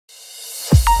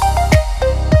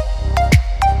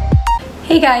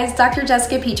Hey guys, Dr.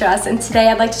 Jessica Petras, and today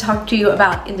I'd like to talk to you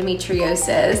about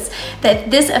endometriosis. That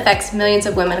this affects millions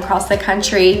of women across the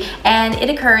country, and it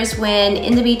occurs when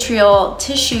endometrial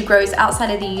tissue grows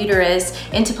outside of the uterus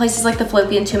into places like the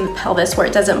fallopian tube and pelvis where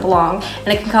it doesn't belong, and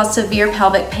it can cause severe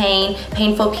pelvic pain,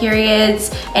 painful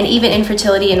periods, and even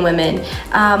infertility in women.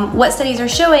 What studies are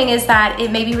showing is that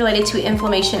it may be related to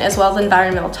inflammation as well as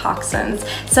environmental toxins.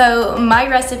 So my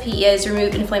recipe is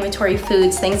remove inflammatory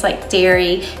foods, things like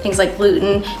dairy, things like gluten,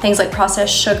 things like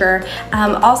processed sugar.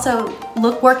 Also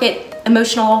work at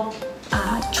emotional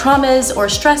traumas or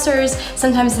stressors.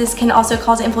 Sometimes this can also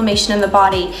cause inflammation in the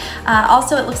body.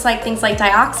 Also, it looks like things like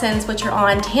dioxins, which are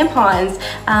on tampons,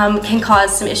 can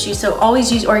cause some issues, so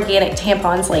always use organic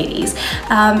tampons, ladies.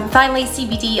 Finally,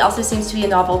 CBD also seems to be a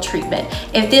novel treatment.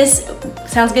 If this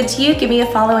sounds good to you, give me a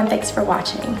follow and thanks for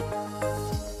watching.